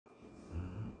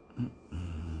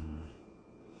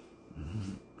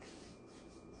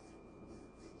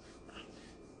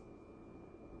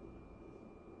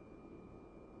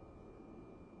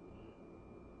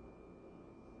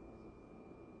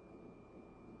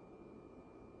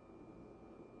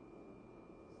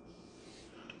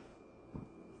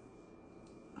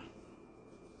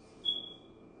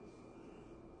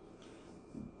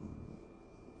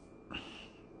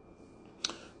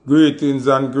Greetings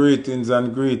and greetings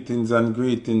and greetings and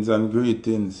greetings and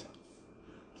greetings.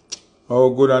 How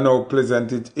good and how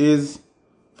pleasant it is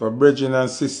for brethren and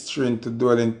sisters to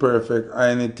dwell in perfect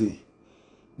unity.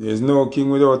 There is no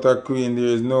king without a queen, there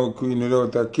is no queen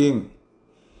without a king.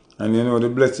 And you know the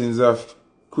blessings of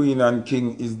queen and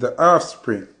king is the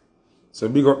offspring. So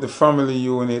big up the family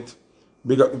unit,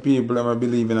 big up the people that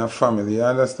believe in a family. You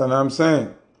understand what I'm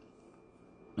saying?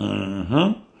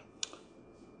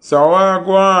 So what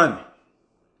go on?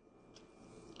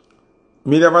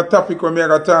 Me have a topic where me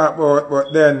going to talk about,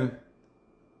 but then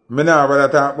me not going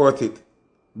to talk about it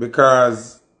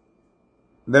because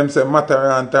them say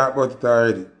Mataran talk about it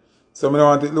already. So me don't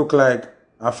want it look like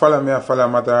I follow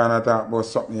Mataran and talk about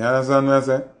something. You understand what I'm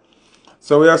saying?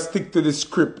 So we have to stick to the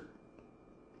script.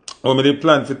 What me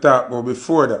plan to talk about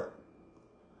before that.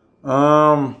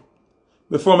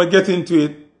 Before me get into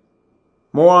it,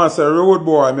 I want to say road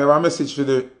boy, I have a message for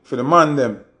the man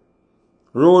them.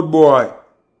 Road boy,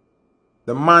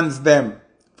 the mans them,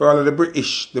 for all of the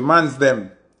British, the mans them.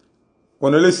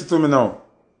 Wanna listen to me now.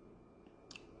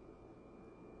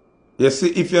 You see,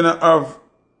 if you don't have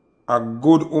a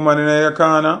good woman in your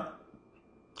corner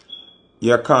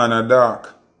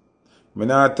dark. Me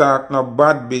not talk no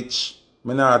bad bitch,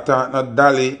 me not talk no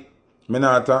dolly, me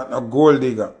not talk no gold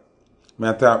digger.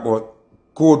 Me talk about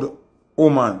good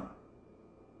woman.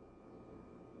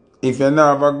 If you don't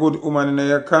have a good woman in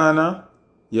your corner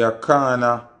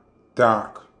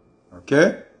dark.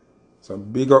 Okay? So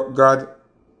big up God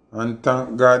and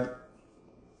thank God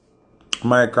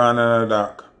my corner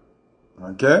dark.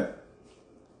 Okay?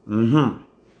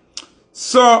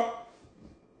 So,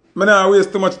 I don't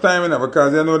waste too much time in it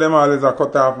because you know them always are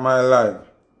cut off my life.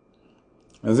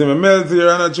 You see me, Mel's here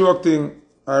and a joke thing,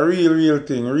 a real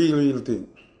thing.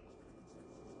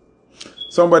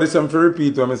 Somebody say to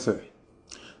repeat what I say.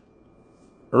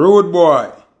 Road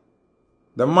boy,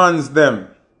 the mans them,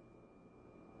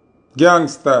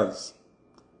 gangsters,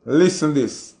 listen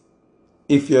this.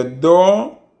 If you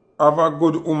don't have a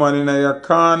good woman in your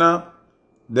corner,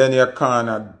 then your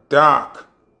corner dark.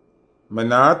 Me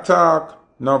not talk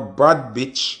no bad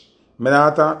bitch. Me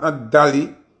not talk no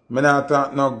dolly. Me not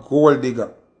talk no gold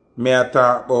digger. Me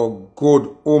talk about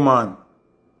good woman.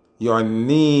 You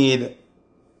need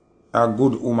a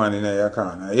good woman in your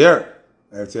corner. Here.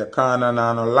 Else your corner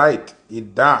not no light.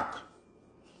 It dark.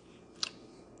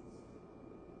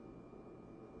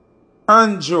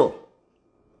 Anjo,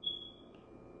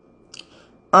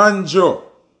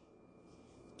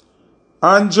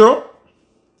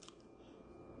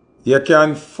 you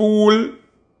can fool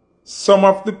some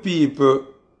of the people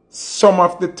some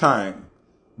of the time,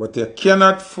 but you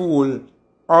cannot fool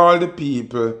all the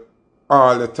people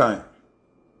all the time.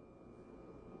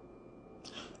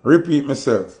 Repeat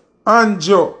myself.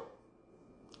 Anjo,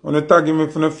 when you tag him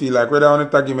if you feel like whether I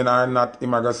want to tag him in or not,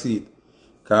 him I go see it.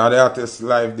 Because the artist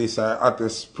live this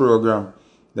artist program,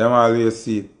 them always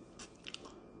see it.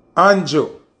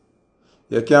 Anjo,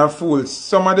 you can fool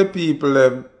some of the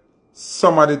people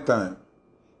some of the time,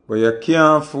 but you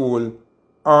can't fool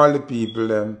all the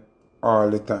people all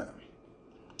the time.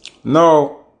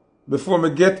 Now, before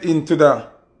me get into the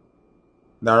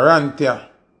rant here,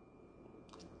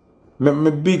 me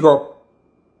big up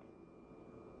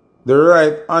the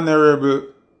Right Honorable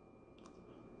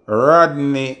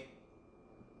Rodney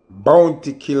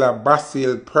Bounty Killer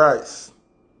Basil Price.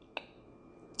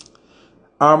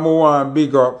 I'm want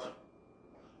big up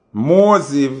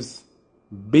Moses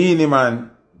Beaniman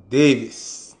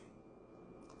Davis.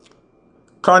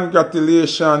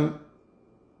 Congratulations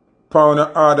upon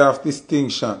the order of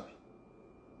distinction.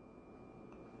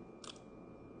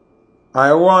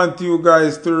 I want you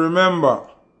guys to remember,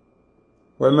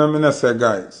 well, let me not say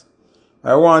guys,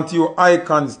 I want you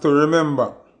icons to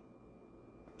remember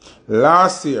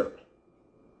last year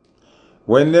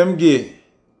when them gay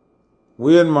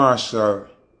Wayne Marshall,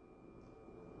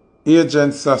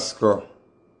 Agent Sasko,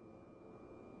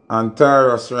 and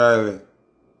Tyrus Riley.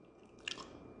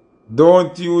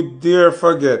 Don't you dare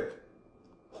forget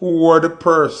who were the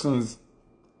persons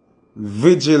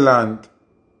vigilant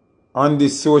on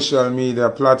this social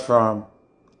media platform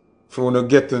for you to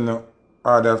get to know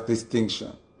order of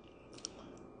distinction.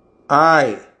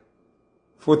 I,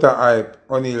 Foota Hype,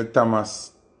 O'Neil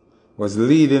Thomas, was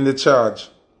leading the charge.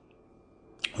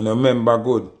 And remember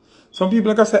good. Some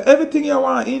people can say, everything you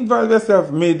want to involve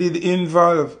yourself, me did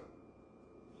involve.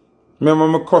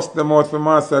 Remember, I cussed them out for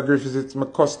Master Griffiths, I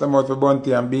cussed them out for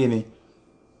Bunty and Beanie.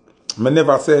 I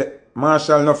never say,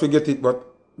 Marshall not forget it, but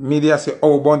media say,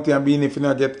 oh, Bunty and Beanie if you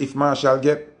not get, if Marshall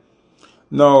get.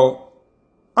 Now,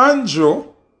 Andrew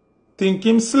think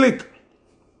him slick.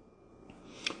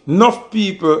 Enough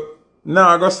people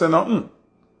now go say nothing.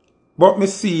 But me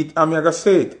see it and me go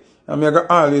say it. And me go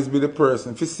always be the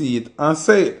person to see it and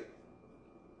say it.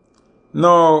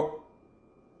 Now,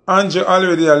 Andrew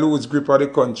already lose grip of the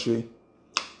country.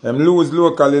 Them lose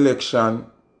local election.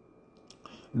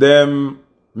 Them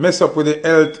mess up with the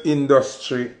health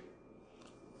industry.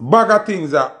 Bag of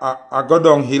things are go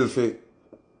downhill for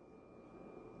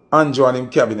Andrew and him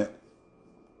cabinet.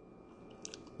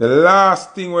 The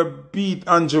last thing we beat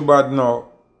Andrew bad now,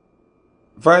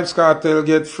 Vybz Kartel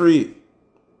get free.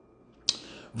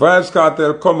 Vybz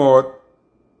Kartel come out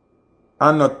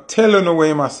and not tell you no what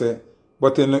him say,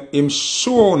 but him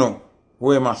show no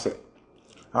what him say.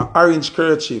 An orange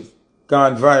kerchief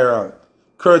gone viral.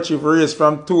 Kerchief raised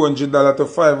from $200 to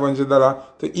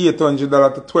 $500 to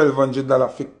 $800 to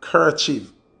 $1,200 for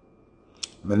kerchief.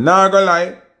 Me not gonna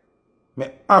lie, me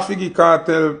have to give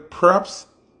Kartel props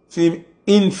for him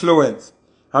influence.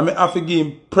 And me have to give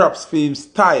him props for him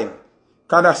style.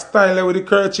 Cause that style with the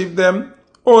kerchief them,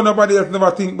 oh nobody else never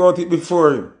think about it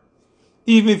before him.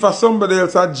 Even if somebody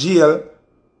else at jail,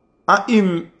 and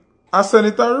him a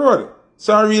Senator Road.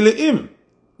 So really him.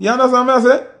 You understand what I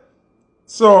say?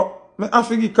 So me have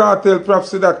to give Kartel props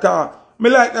to that car. Me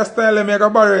like that style they make a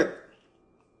barret.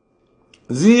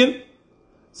 Zine?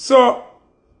 So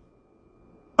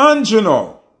Andrew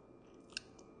now,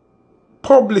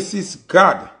 publicist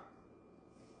God.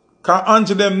 Cause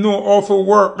Andrew them know how to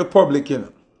work the public, you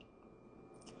know.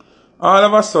 All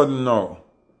of a sudden now,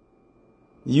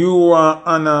 you are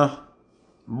Anna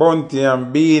Bunty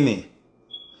and Beanie.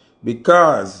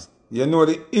 Because you know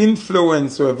the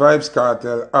influence where Vybz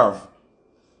Kartel have.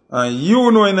 And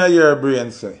you know in your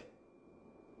brain say,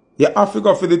 you have to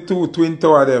go for the two twin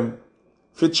tower them,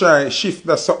 to try shift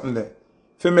that something there,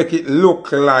 to make it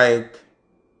look like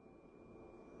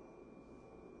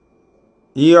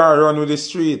you are run with the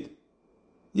street.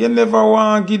 You never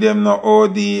want to give them no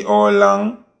OD all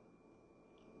long.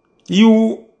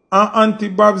 You and Auntie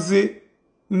Babsy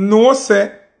know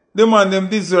say the man them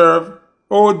deserve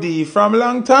OD from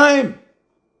long time.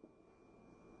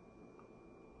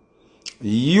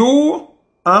 You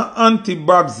and Auntie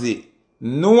Babsy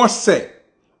know say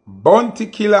Bounty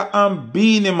Killer and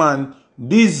Beanie Man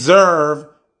deserve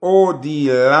OD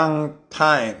long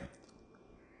time.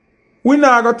 We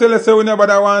not gonna tell you say we never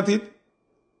want it.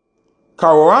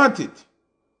 Cause we want it.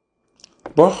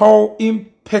 But how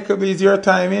impeccable is your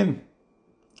timing?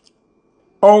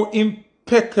 How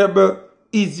impeccable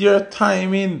is your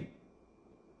timing?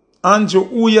 Andrew,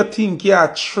 who you think you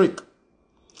are trick?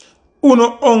 Who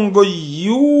no ongo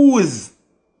use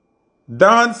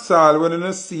dancehall when you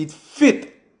no see it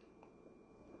fit?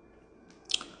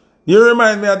 You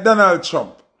remind me of Donald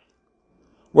Trump.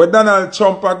 Where Donald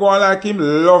Trump are going like him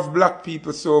love black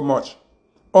people so much.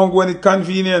 Ongo when it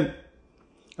convenient.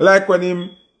 Like when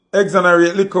him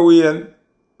exonerate Liquor Wayne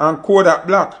and Kodak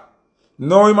Black.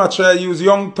 Now he might try to use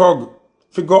Young Thug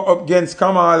to go up against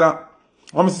Kamala.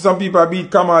 I see some people beat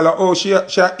Kamala. Oh, she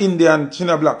Indian, she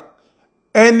not black.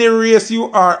 Any race you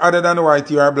are other than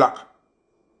white, you are black.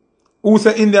 Who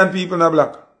say Indian people not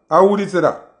black? How would it say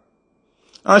that?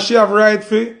 And she have right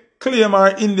to claim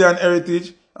her Indian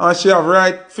heritage. And she have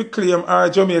right to claim her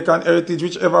Jamaican heritage,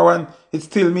 whichever one, it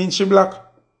still means she black.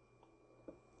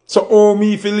 So, oh,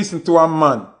 me if you listen to a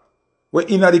man, we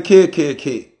in the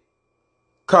KKK.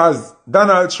 Cause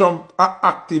Donald Trump an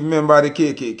active member of the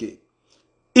KKK.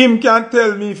 Him can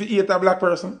tell me if he hate a black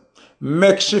person.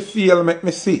 Make she feel, make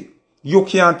me see. You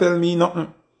can't tell me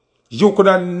nothing. You could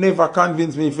have never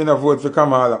convinced me if you not vote for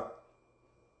Kamala.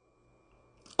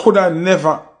 Could have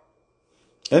never.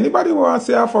 Anybody want to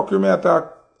say I fuck you, me attack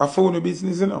a phone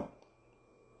business, you know?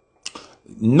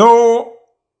 No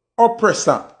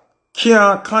oppressor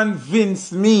can't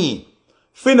convince me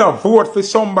if not vote for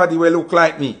somebody who look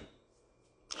like me.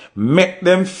 Make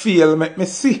them feel, make me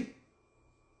see.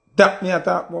 That me I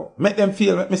talk about. Make them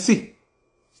feel, make me see.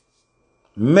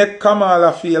 Make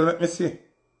Kamala feel, make me see.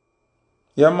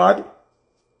 You mad?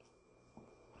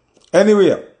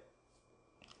 Anyway.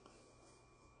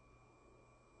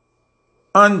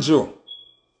 Andrew,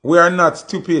 we are not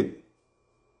stupid.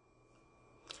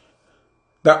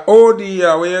 The OD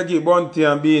where you give Bunty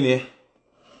and Beanie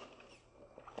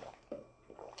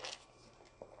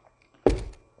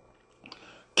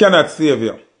cannot save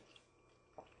you.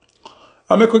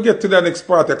 And I could get to the next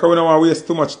part because we don't want to waste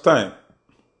too much time.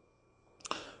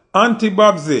 Auntie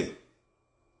Babsy.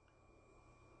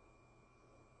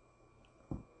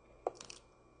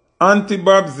 Auntie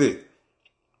Babsy.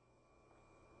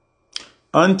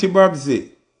 Auntie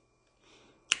Babsy.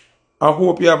 I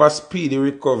hope you have a speedy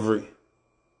recovery.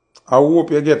 I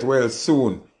hope you get well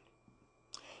soon.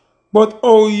 But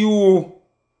how you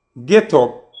get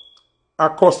up a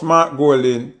cuss Mark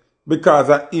Golden because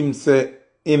of him say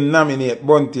him nominate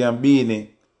Bunty and Beanie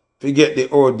to get the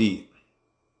OD.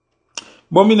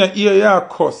 But me not hear ya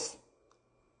cuss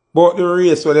about the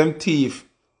race where them thief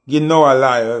give Noah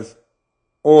liars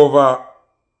over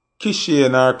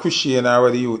Kishian or Cushian or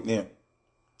what the youth name.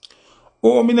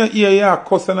 Oh, me not hear ya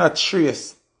cuss and a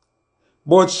trace.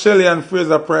 But Shelley and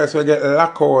Fraser Price will get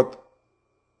locked out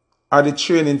at the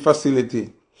training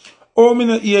facility. Oh, me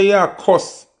not hear ya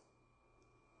cuss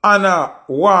and a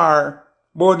war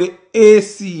about the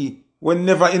AC when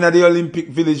never in the Olympic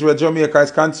Village where Jamaica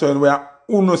is concerned where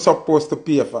uno supposed to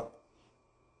pay for.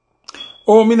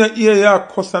 Oh, me not hear ya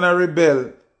cuss and a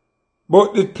rebel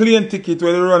but the plane ticket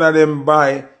where the run of them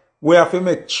buy we have to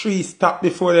make 3 stops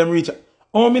before them reach.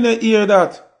 Oh, me not hear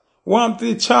that. Want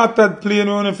the chartered plane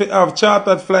when if you have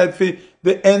chartered flight for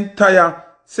the entire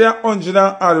say 100 and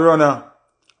odd runner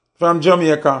from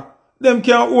Jamaica. Them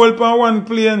can't hold on one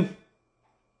plane.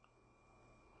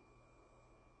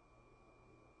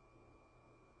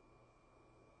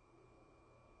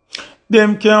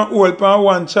 Them can't hold on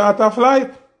one charter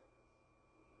flight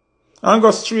and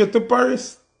go straight to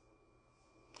Paris.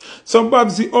 So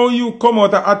Babsy, how you come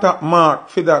out and attack Mark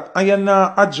for that and you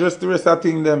not address the rest of the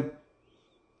thing them?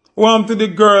 One to the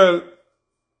girl,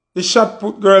 the shot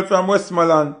put girl from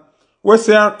Westmoreland, where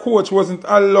say her coach wasn't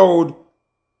allowed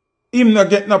him not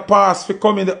get no pass for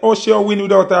coming the how she win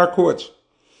without her coach.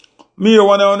 Me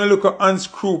wanna look at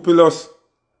unscrupulous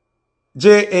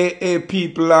JAA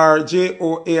people or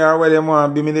JOA or where them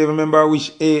want be. Me never remember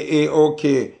which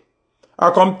AAOK.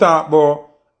 I come talk about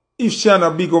if she a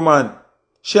big woman,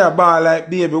 she a ball like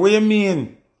baby. What you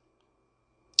mean?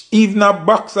 Even a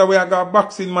boxer where I got a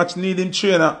boxing match need him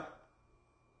trainer.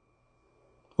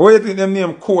 What you think them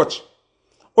name coach?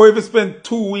 Or if you spend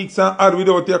 2 weeks and add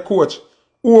without your coach,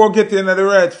 who will get you in the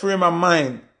right frame of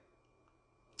mind?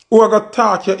 Who will go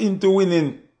talk you into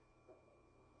winning?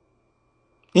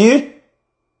 Eh?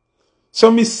 So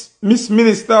Miss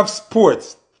Minister of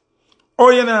Sports, oh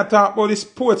you not talk about the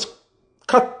sports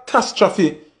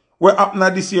catastrophe what happened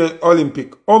at this year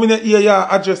Olympic. Oh me not hear you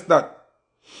address that.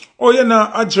 Oh you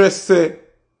not address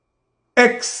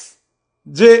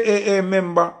ex-JAA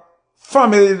member,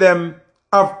 family them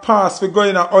have passed for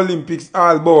going to Olympics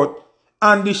all about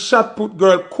and the shot put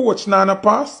girl coach Nana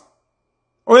pass.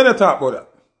 Oh you not talk about that.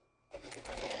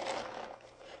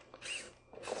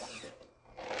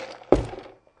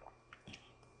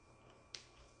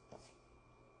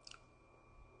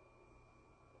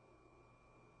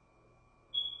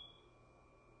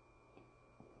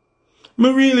 Me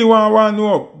really want to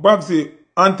know, Babsy,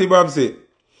 Auntie Babsy.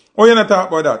 Oh, you not talk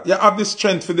about that. You have the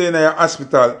strength for in your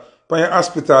hospital, on your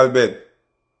hospital bed.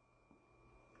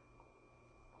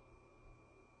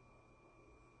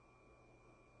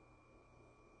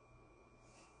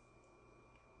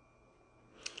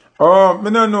 Oh, me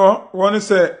no know. Want to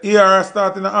say ER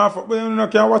starting the half, but you know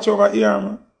can watch over ER,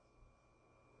 man.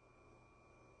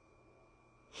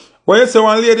 Well, you say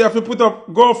one lady have to put up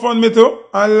GoFundMe too?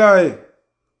 I lie.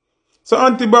 So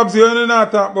Auntie Babsy, you don't know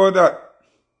talk about that.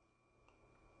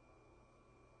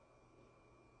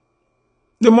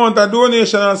 The amount of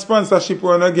donation and sponsorship we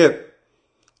wanna get.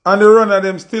 And the run of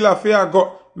them still a fair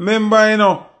go. Remember, you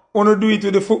know, wanna do it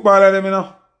with the footballer them, you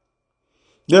know.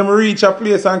 Them reach a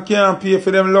place and can't pay for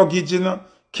them luggage, you know.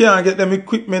 Can't get them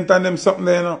equipment and them something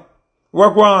there, you know.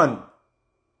 What go on?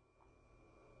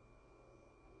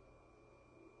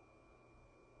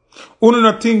 Uno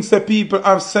no think say people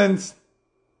have sense.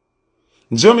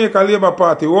 Jamaica Labour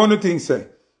Party, what do you think say?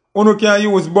 Uno can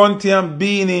use Bunty and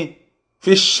Beanie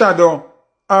for shadow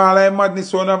all that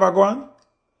madness will never go on?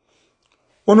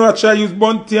 Uno try use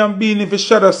Bunty and Beanie for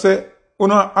shadow say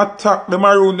uno attack the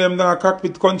maroon them in the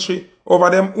cockpit country over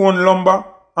them own lumber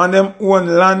and them own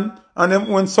land and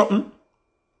them own something?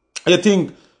 You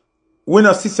think we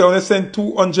no see say when they send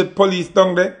 200 police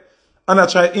down there and I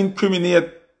try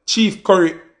incriminate Chief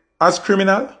Curry as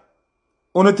criminal?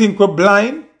 Uno think we're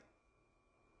blind?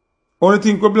 Only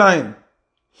think we're blind.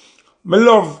 Me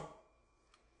love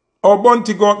how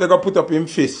Bunty go up they go put up him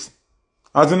fist.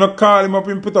 As you no call him up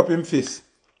him put up him fist.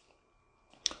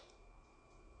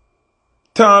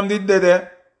 Tom did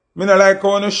there. Me no like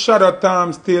how no shadow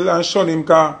Tom still and shun him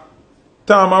cause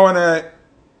Tom I wanna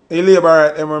a labor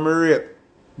right rate.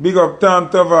 Big up Tom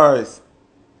Tavares.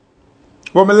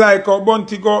 But me like how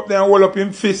Bunty go up there and hold up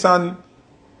him fist and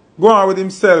go on with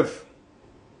himself.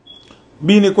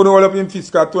 Beanie could hold up him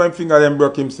fist because 2 finger them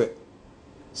broke himself.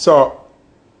 So,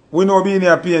 we know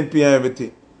Beanie a PNP and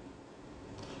everything.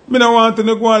 Me no want to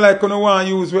go on like you want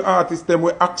to use with artists them.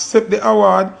 We accept the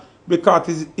award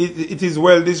because it is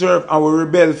well deserved and we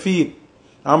rebel feet.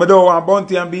 And I don't want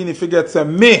Bounty and Beanie forget say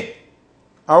me.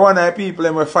 I want my people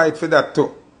and we fight for that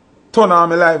too. Turn on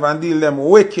my life and deal them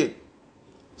wicked.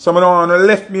 Some of them want to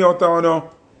left me out and want to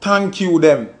thank you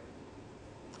them.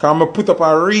 Because I put up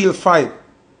a real fight.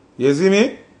 You see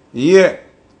me? Yeah.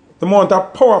 The amount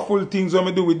of powerful things when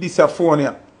I do with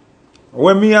Disaphonia.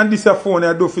 When me and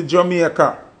Disaphonia do for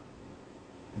Jamaica.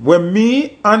 When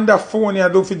me and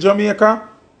Disaphonia do for Jamaica,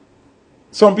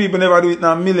 some people never do it in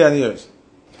a million years.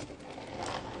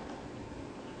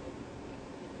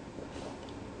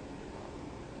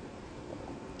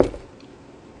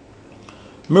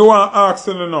 Me want to ask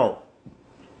you now.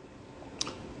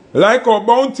 Like our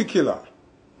Bounty Killer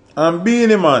and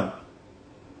Beanie Man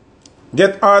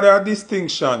get other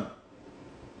distinction.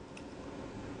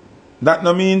 That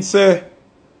no mean say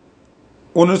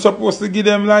you're not supposed to give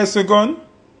them license gun.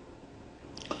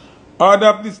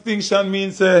 Other distinction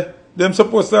means say them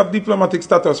supposed to have diplomatic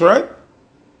status, right?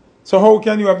 So how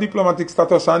can you have diplomatic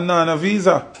status and not a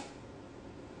visa?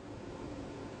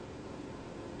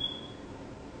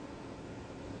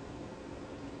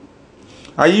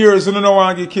 A years you don't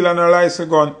want to kill and a license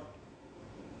gun.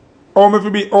 How if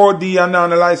you be OD and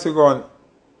not a license gun?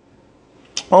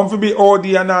 How if you be OD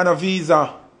and not a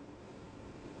visa?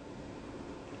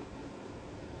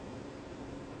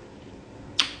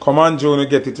 Come on, Jonah,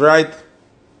 get it right.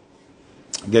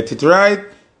 Get it right.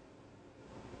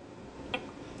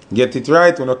 Get it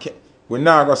right. We're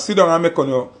not going to sit down and make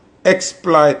you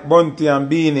exploit Bounty and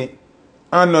Beanie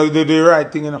and not do the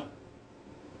right thing, you know.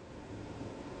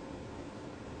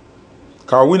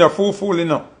 Because we're not fool, you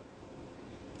know.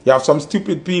 You have some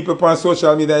stupid people on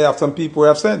social media, you have some people who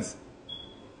have sense.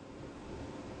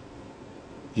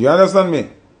 You understand me?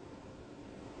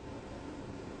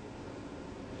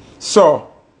 So,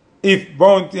 if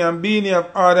Bounty and Beanie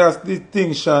have others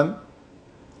distinction,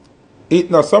 it's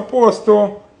not supposed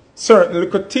to certain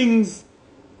little things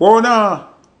hold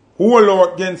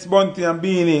out against Bounty and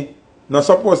Beanie not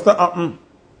supposed to happen.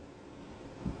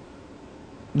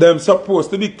 Them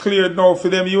supposed to be cleared now for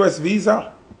them US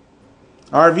visa.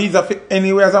 Or visa for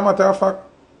anywhere as a matter of fact.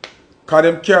 Because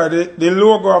them carry the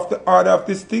logo of the order of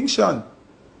distinction.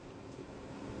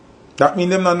 That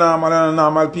means them not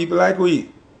normal people like we.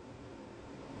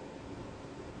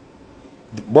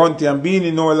 Bounty and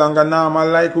Beanie no longer normal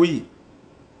like we.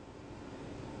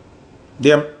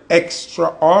 Them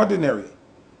extraordinary.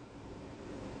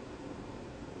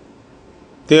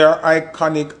 They are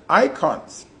iconic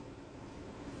icons.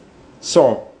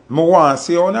 So, I want to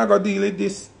see how I go deal with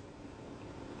this.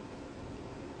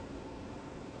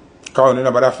 Because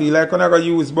I feel like when I go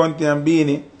use Bounty and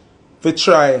Beanie to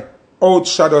try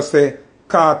outshadow say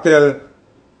cartel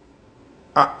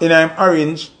in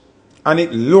orange and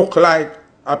it look like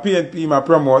a PNP ma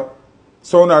promote.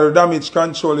 So now the damage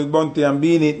control with Bounty and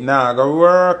Beanie, it nah go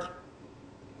work.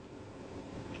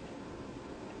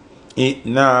 It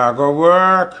nah go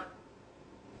work.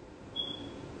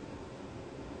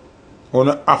 You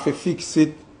have to fix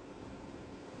it.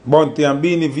 Bounty and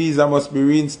Beanie visa must be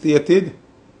reinstated.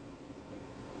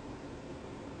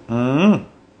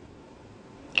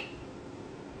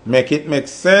 Make it make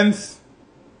sense.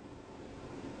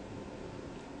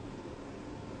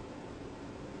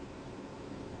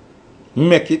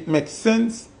 Make it make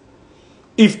sense.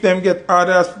 If them get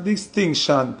others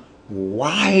distinction,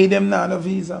 why them not a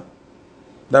visa?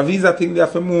 The visa thing they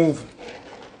have to move.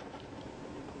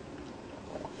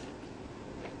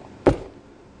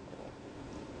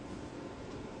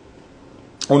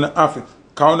 On have it.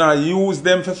 Can I use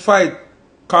them to fight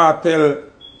cartel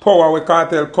power where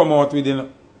cartel come out with, you know?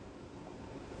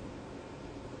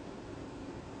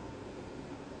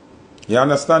 You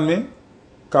understand me?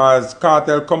 Because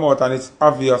cartel come out and it's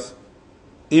obvious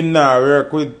him now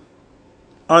work with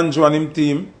Andrew and him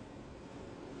team.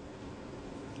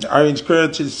 The Orange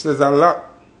Courage says a lot.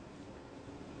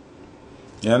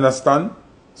 You understand?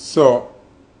 So,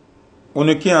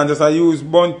 you can't just use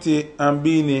Bounty and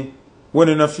Beanie when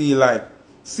you don't feel like.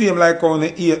 Same like how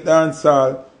you eat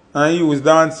dancehall and use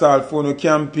dancehall for your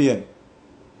campaign.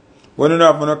 When you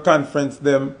don't have a conference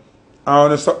them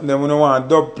and something them when you want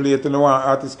dub plate and you want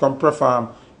artists come perform.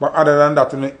 But other than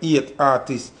that, you eat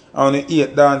artists and you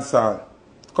eat dancehall.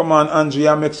 Come on, Andrew,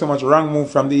 you make so much wrong move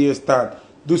from the year start.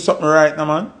 Do something right now,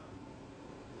 man.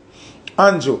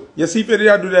 Andrew, you see if you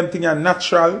do them things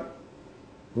natural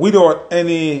without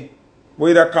any,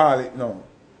 what do you call it now?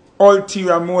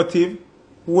 Ulterior motive,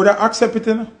 we would accept it,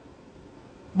 you know?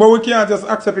 But we can't just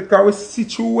accept it because we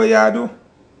see you where you do.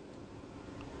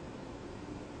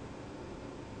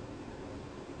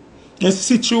 You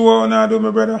see you where you do,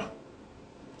 my brother.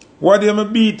 What do you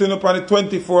beating up on the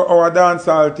 24-hour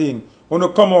dancehall thing? When you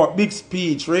come out, big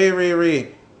speech,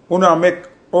 ray. When you make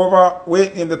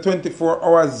overweight in the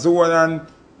 24-hour zone and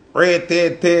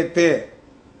te.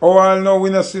 Oh, I know we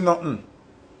not see nothing.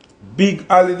 Big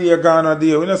holiday gone a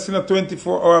day. We not see no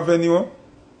 24-hour venue.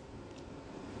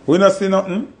 We not see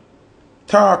nothing.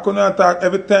 Talk, we not talk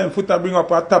every time Foota bring up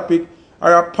a topic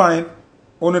or a point.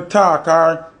 We not talk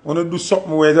or we not do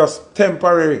something where just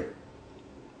temporary.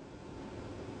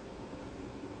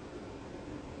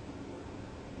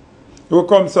 You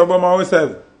come to Obama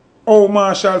ourselves. Oh,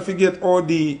 Marshall forget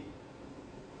OD.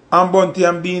 And Bunty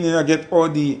and Beanie get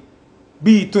OD.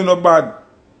 Beat to no bad.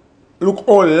 Look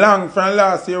how long from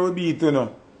last year we beat to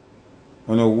no.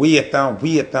 You wait.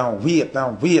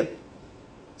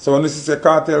 So when you see the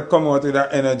cartel come out with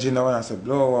that energy now and I say,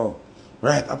 blow wow.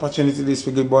 Right, opportunity this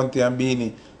for good Bunty and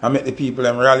Beanie and make the people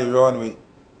them rally round with.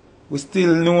 We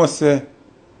still know say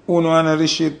uno another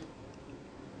shit.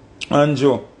 And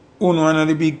Joe. Uno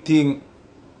another big thing.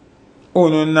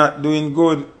 Uno not doing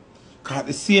good. Cause at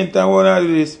the same time when I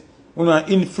do this, uno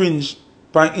infringe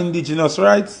upon indigenous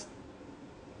rights.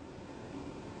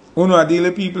 Uno deal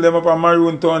with people them up on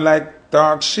Maroon Town like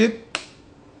dog shit.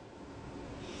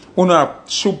 Uno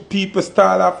shoot people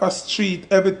stall off a street,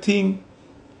 everything.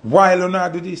 While uno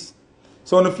do this.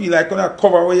 So uno feel like uno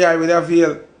cover we eye with a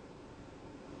veil.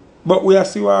 But we are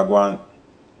see what I go on.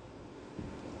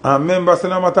 And remember, so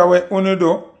no matter what uno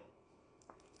do,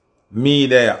 me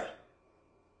there.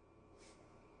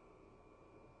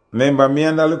 Remember me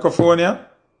and the California?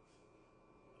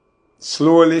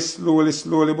 Slowly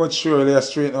but surely I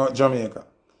straighten out Jamaica.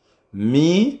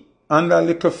 Me and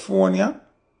the California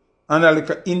and the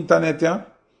little internet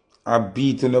are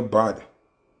beating the bad.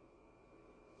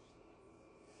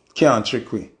 Can't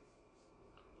trick we.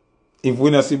 If we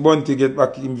not see Bunty get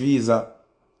back in visa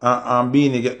and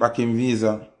Beanie get back in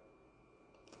visa,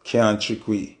 can't trick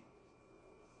we.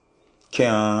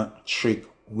 Can't trick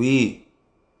we.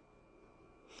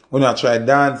 When I try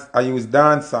dance, I use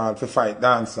dancehall to fight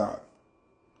dancehall.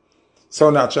 So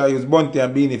when I try use Bunty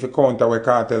and Beanie for counter what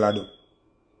cartel I do.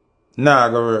 Nah,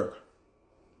 go work.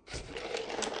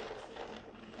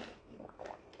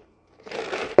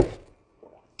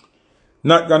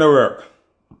 Not gonna work.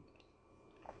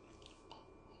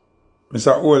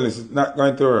 Mr. Olis, it's not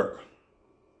going to work.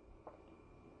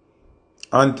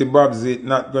 Auntie Babsy,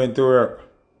 not going to work.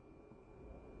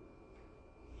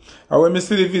 And when I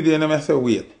see the video, I say,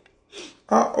 wait.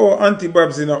 Oh, Auntie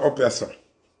Babsy not up here, sir.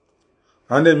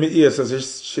 And then me hear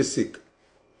says she sick.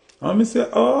 And I say,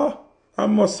 oh, I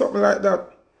must something like that.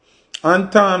 And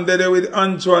Tom there with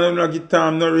Andrew and I give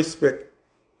Tom no respect.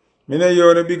 Me know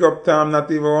you the big up Tom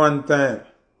not even one time.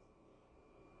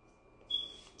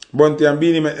 Bunty and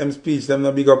Beanie make them speech, them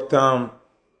no big up Tom.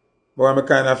 But I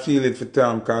kind of feel it for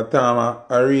Tom, because Tom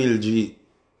a real G.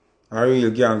 A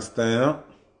real gangster, you know.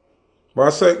 But I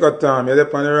saw it got Tom,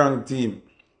 you're on the wrong team.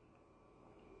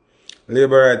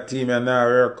 Labour right team and now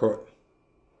work out.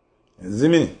 You see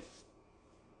me?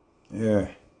 Yeah.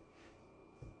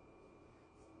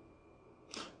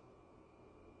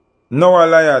 Noah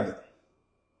Lyad.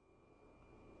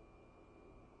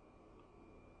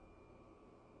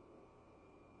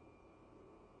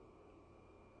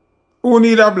 Who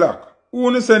need a black?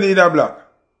 Who say need a black?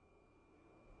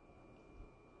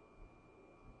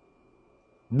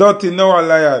 Dirty Noah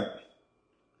Lyad.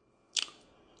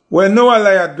 When Noah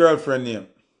Lyad girlfriend name?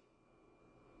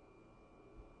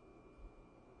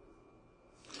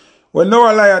 When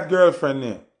Noah Lyad girlfriend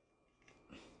name?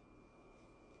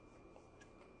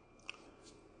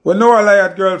 When Noah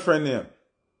Lyad girlfriend name?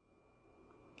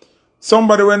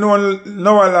 Somebody when Noah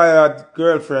Lyad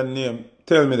girlfriend name,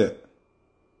 tell me that.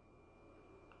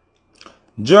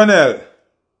 Janelle,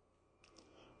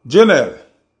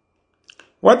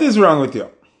 what is wrong with you?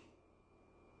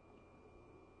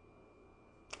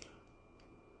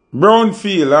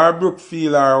 Brownfield or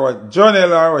Brookfield or what?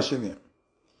 Janelle or what she name?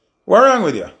 What wrong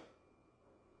with you?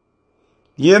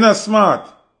 You're not smart.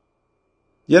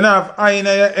 You don't have eye in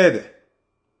your head.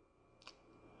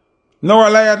 Noah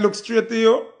Lyad look straight to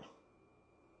you.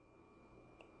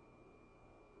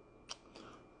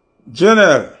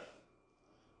 Janelle,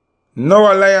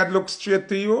 Noah Lyad look straight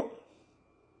to you.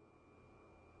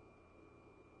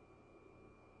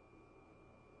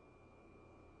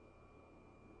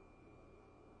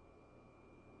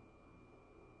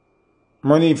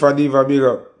 Money for Diva big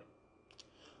up.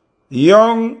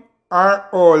 Young or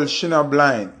old, she not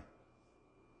blind.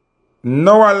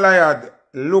 Noah Lyad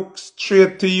look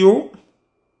straight to you.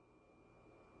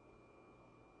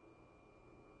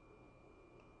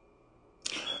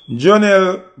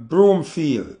 Jonelle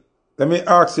Broomfield, let me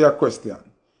ask you a question.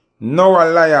 Noah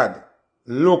Lyad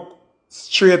look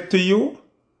straight to you?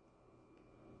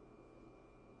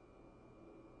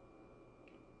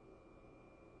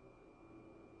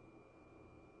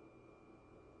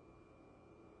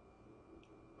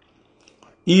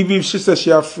 Even if she says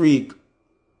she a freak,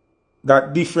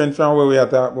 that different from where we are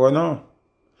talking about now.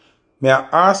 May I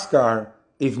ask her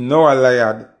if Noah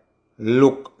Lyad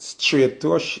look straight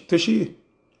to she?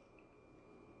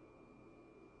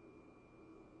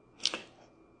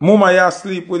 Mama, you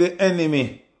sleep with the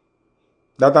enemy.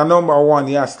 That a number one,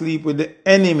 you sleep with the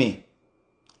enemy.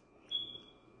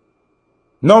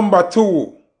 Number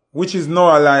two, which is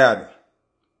Noah Lyad.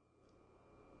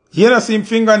 You don't see him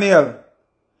fingernail.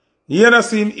 You don't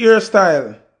see him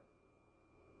hairstyle.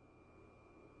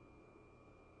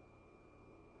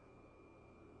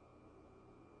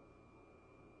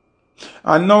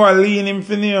 And Noah lean him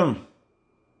for him.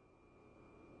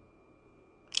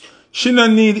 She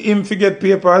don't need him to get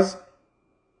papers.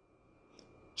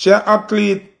 She an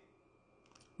athlete.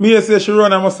 Me say she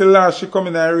run and must say last she come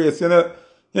in a race. You know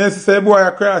she say boy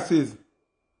a crosses.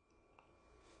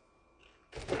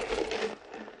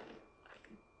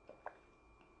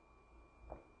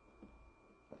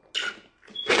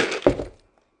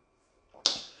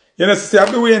 You know she say I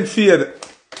be waiting fade.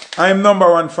 I'm number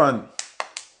one fan.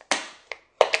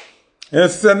 You know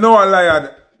she say Noah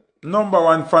Lyad, number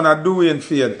one fan of Dwayne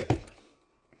Fade.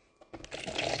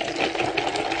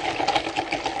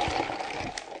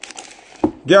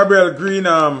 Gabriel Green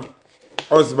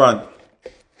husband.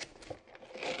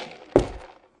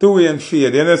 Dwayne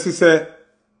Fade. You know she say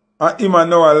him and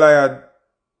Noah Lyad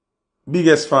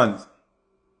biggest fans.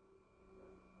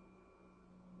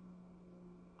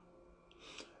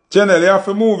 Generally, you have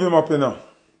to move him up, you know.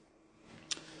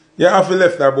 You have to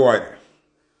left that boy there.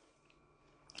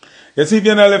 You see, if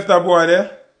you not left that boy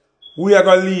there, we are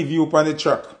going to leave you on the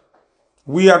track.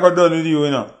 We are going to done with you,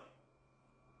 you know.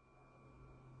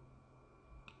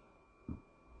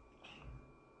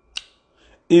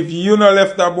 If you not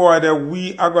left that boy there,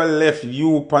 we are going to left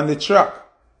you on the track.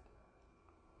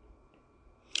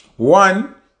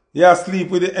 One, you are asleep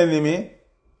with the enemy.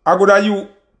 How good are you?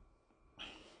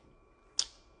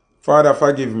 Father,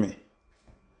 forgive me.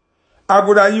 How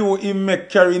good are you in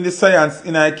make carrying the science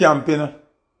in our camp, you know?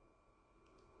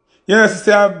 You know,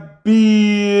 say a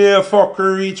big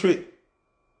fucker reach with.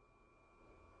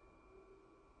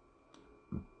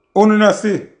 Unu na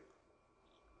see.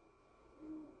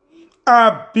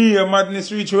 A big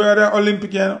madness reach where the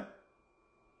Olympic, you know?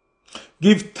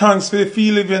 Give thanks for the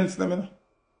field events, them, you know?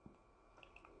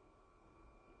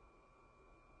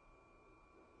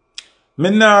 Me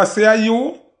nah say a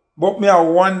you, but me I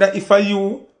wonder if a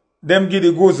you, them give the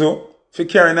gozo for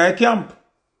carrying a camp.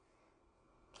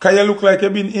 Cause you look like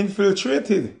you've been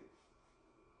infiltrated.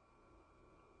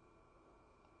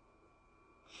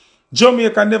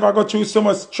 Jamaica never got through so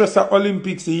much stress at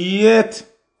Olympics yet.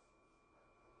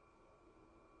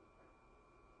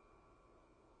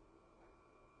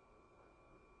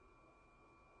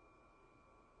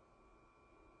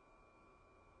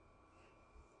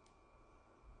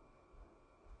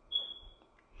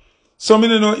 So me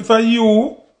don't know if a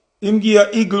you, him give your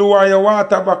igloo or your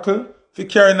water buckle for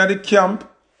carrying at the camp,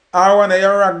 or one of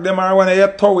your rag them or one of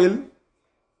your towel,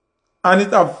 and it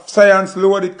have science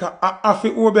loaded, I have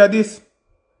to obey this.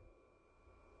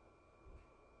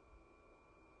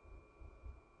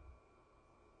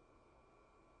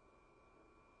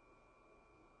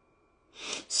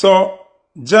 So,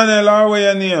 Janelle, what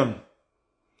your name?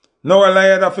 Noah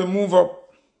Lyad have to move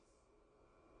up.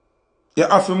 You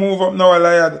have to move up, Noah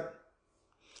Lyad.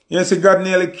 You see God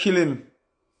nearly kill him.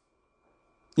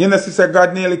 You know, see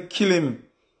God nearly kill him.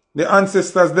 The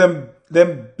ancestors,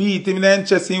 them beat him in the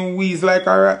chest and wheeze like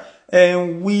a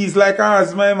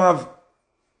asthma him have.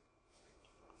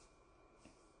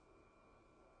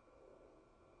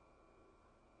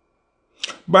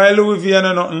 By Louis V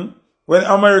and nothing. When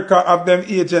America have them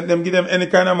agent, them give them any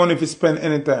kind of money to spend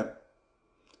anytime.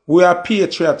 We are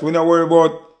patriot. We don't worry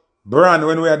about brand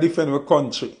when we are defending our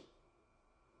country.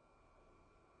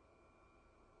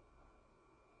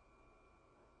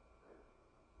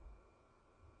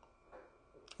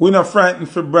 We not frightened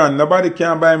for brand. Nobody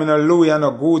can buy me no Louis and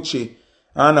no Gucci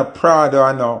and no Prada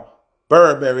and no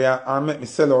Burberry and make me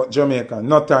sell out Jamaica.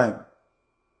 No time.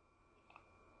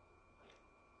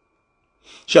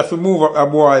 She have to move up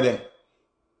that boy there.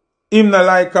 Him not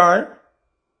like her.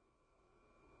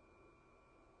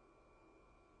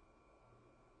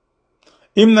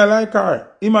 Him not like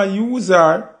her. Him a use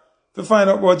her to find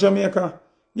out about Jamaica.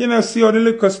 You know, see how the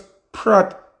little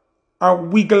prat a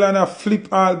wiggle and a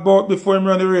flip all about before him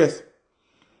run the race.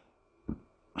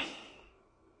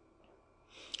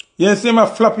 You see him a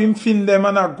flap him fin them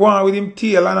and a go on with him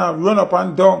tail and a run up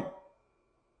and down.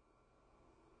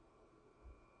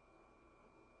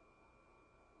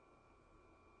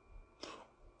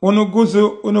 Uno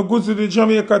guzu the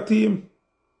Jamaica team.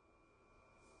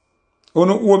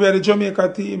 Uno over the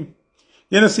Jamaica team.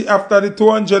 You know see after the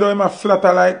 200 him a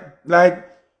flatter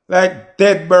like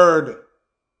dead bird.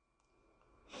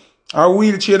 A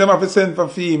wheelchair them have to send for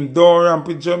him. Door ramp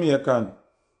with Jamaican.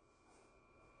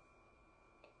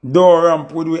 Door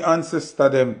ramp with we ancestor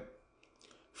them.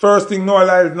 First thing no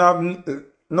lie had nothing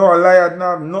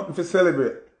to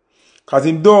celebrate. Cause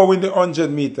him door win the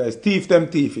 100 meters. Thief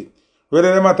it.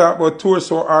 Whether they matter about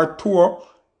torso or tour,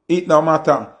 it no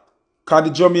matter. Cause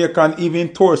the Jamaican even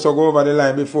torso go over the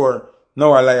line before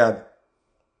Noah Lyad.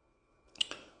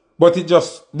 But it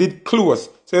just did close.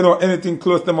 So you know anything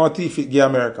close to more thief it give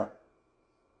America.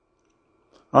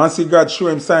 And see God show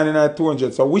him signing at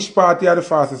 200. So which part are the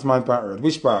fastest man on earth?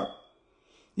 Which part?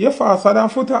 You're faster than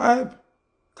Foota hype.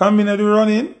 Come in and do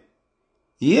running.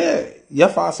 Yeah, you're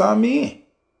faster than me.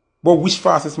 But which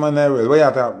fastest man in the world? Where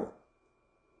you talking about?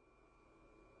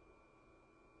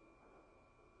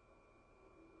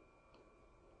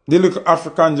 They look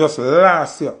African just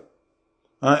last year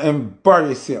and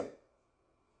embarrass you.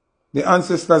 The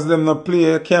ancestors them no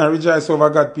play, can't rejoice over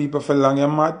God people for long, you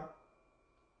mad?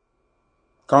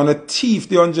 Cause the thief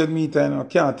the 100 meter, you know,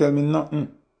 can't tell me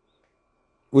nothing.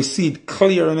 We see it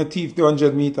clear in the thief the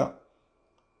 100 meter.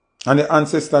 And the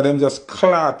ancestor them just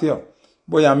clot here.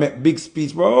 Boy, I make big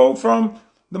speech. But oh, from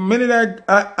the minute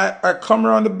I come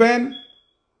around the bend,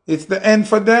 it's the end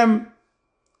for them.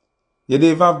 You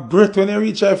don't even have breath when you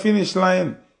reach a finish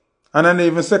line. And then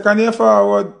even second year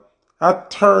forward, a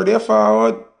third year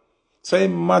forward. So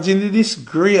imagine the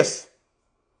disgrace.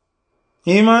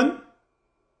 Hey man?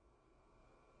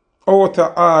 Out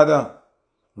of order.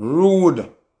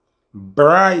 Rude.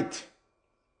 Bright.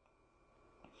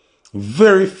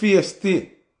 Very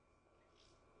feisty.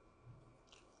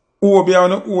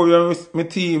 Over with my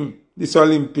team this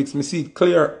Olympics. Me see it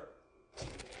clear.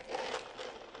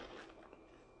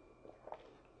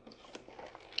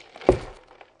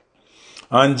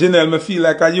 And Janelle, me feel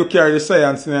like you carry the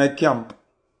science in a camp.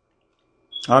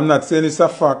 I'm not saying it's a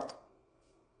fact,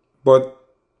 but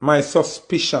my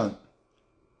suspicion.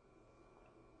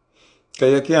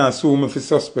 Because you can't sue me for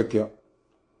suspect you.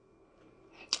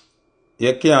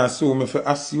 You can't sue me for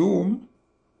assume.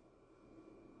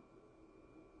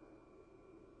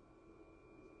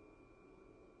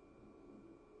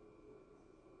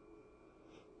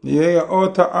 Yeah, you're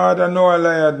out of order now,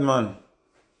 Lyad, man.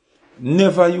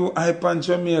 Never you hype on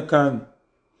Jamaican.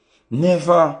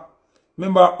 Never.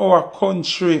 Remember our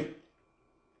country.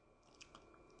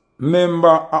 Remember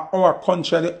our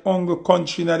country, the only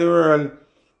country in the world.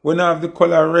 We have the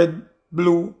color red,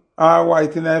 blue, or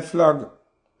white in our flag.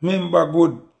 Remember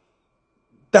good.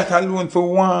 That alone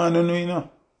for one, you know.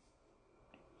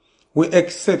 We're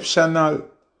exceptional.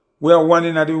 We are one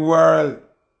in the world.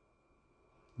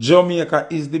 Jamaica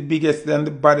is the biggest and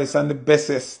the baddest and the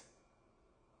bestest.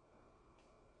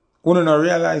 We don't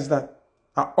realize that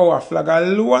our flag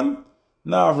alone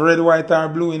now have red, white, or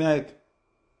blue in it.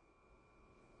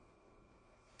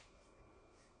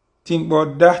 Think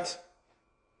about that.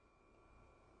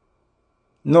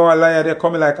 No a liar, they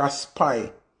coming like a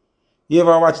spy. You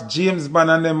ever watch James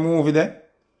Bond and them movie there?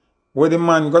 Where the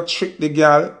man got trick the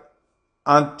girl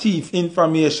and thief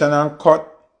information and cut.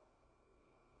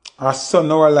 A son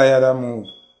no a liar that move.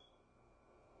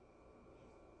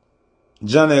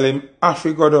 Janelle him half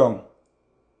go down.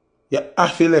 You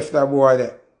half left that boy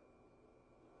there.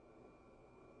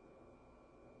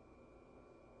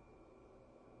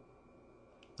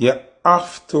 You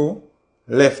have to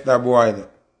left that boy there.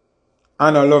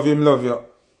 And I love him, love you.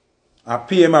 I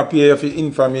pay you for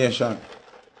information.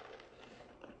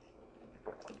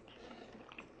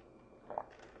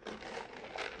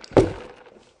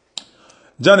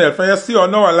 Janelle, when you see how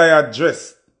now a liar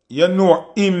dress, you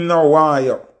know him now want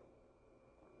you.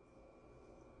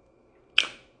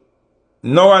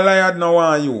 Now a liar now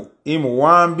want you. Him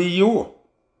want be you.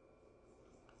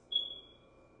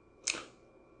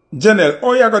 Janelle,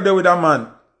 how you go there with a man?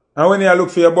 And when you look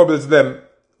for your bubbles them,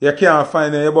 you can't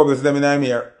find your bubbles them in a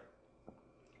mirror.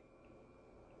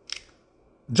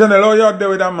 Janelle, how you there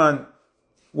with a man?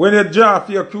 When you draw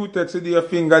for your Q-tex with your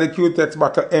finger, the Q-tex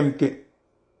bottle empty.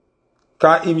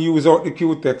 Can't him use out the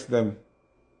Q-tex them.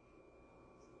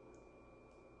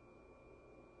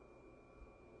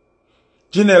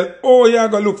 Janelle, oh you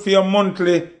go look for your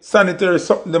monthly sanitary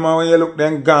something them and when you look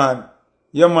then gone.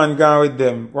 Your man gone with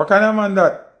them. What kind of man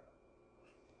that?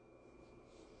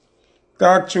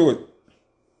 Talk truth.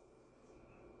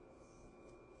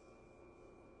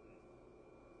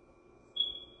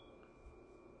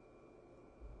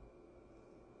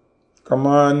 Come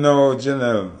on now,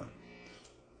 Janelle.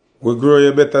 We grow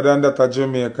you better than that at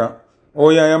Jamaica. Oh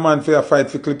yeah, your man for a fight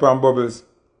for clip and bubbles.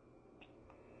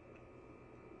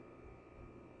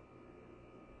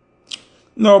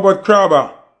 No, but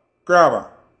Crabber,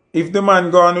 if the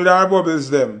man go on with our bubbles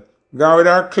them, go on with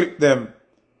our clip them,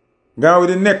 go on with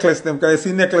the necklace them, because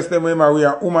you see necklace them when we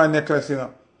are woman necklace, you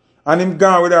know. And him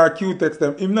gone with our Q-tex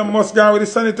them. Him not must go with the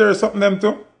sanitary something them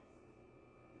too.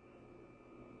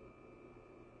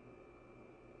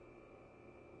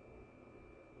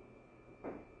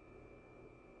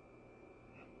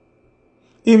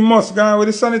 He must go with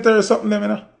the sanitary something them, you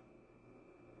know.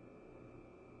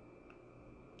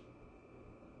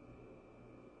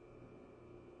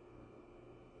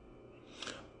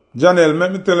 Janelle,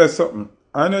 let me tell you something.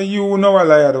 I know you know a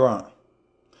liar one.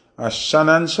 A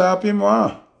Shannon Sharp him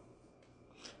one.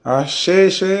 A Shay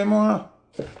him one.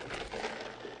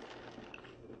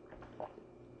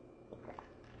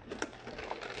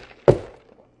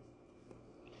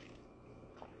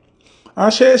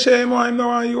 A Shay him one, him no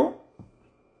want you.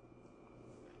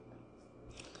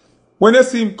 When you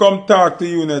see him come talk to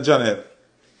you, Janelle,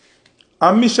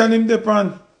 a mission him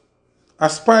depend. A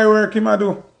spy work him a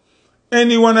do.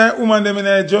 Anyone a woman them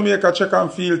in Jamaica check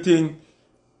and feel thing,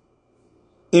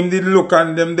 him did look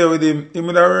and them there with him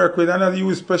would work with another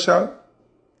you special.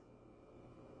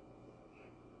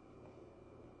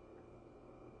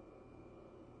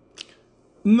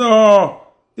 No,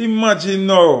 imagine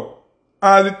now,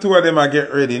 all the two of them are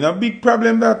get ready. No big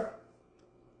problem that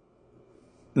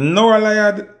Noah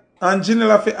Liard and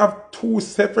Janelle have two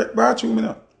separate bathrooms, you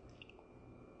know.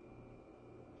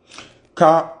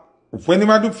 Cause when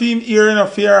him do film here in a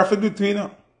fear of do to, you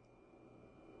know.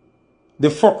 The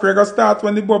fuck gonna start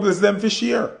when the bubbles them fish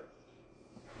here.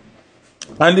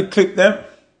 And the clip them.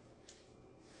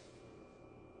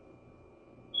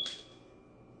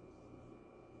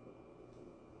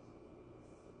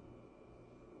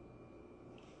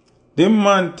 The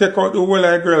man take out the whole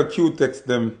of girl Q-tex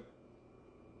them.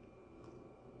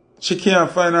 She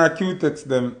can't find her Q-tex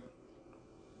them.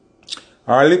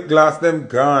 Her lip gloss them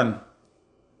gone.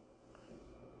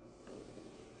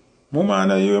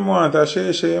 Mama, you want a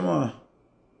shay, man.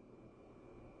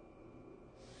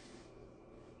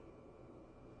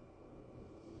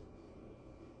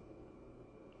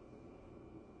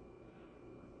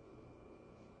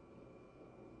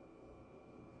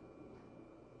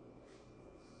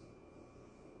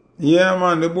 Yeah,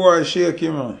 man, the boy shaky,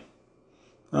 man.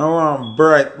 I want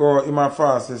bright boy, him a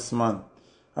fastest, man.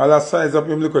 All the size up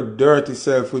him look a dirty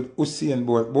self with Usain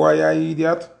Bolt. Boy, you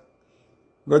idiot.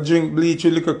 Go drink bleach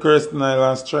with little Kirsten Island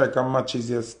and strike and matches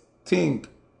your stink.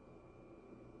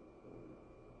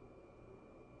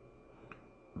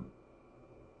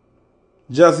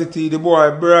 Jazzy T, the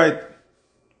boy bright.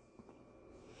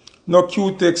 No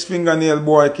Q-tex fingernail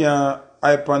boy can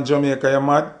hype on Jamaica, you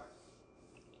mad?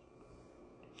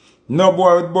 No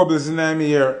boy with bubbles in him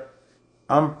ear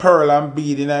and pearl and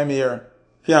bead in him ear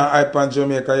can hype on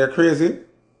Jamaica, you crazy?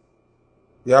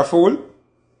 You a fool?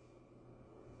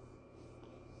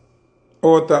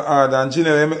 Out of order and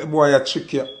Janelle make the boy a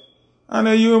trick you. I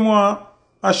know you more.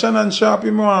 A Shannon Sharp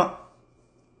you more.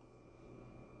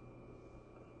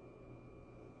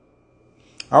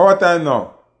 At what time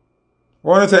now?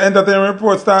 Want to say entertainment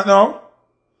report start now?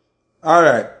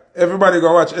 Alright. Everybody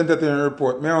go watch entertainment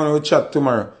report. Me I want to chat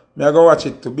tomorrow. Me I go watch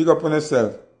it to big up on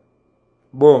yourself.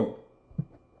 Boom.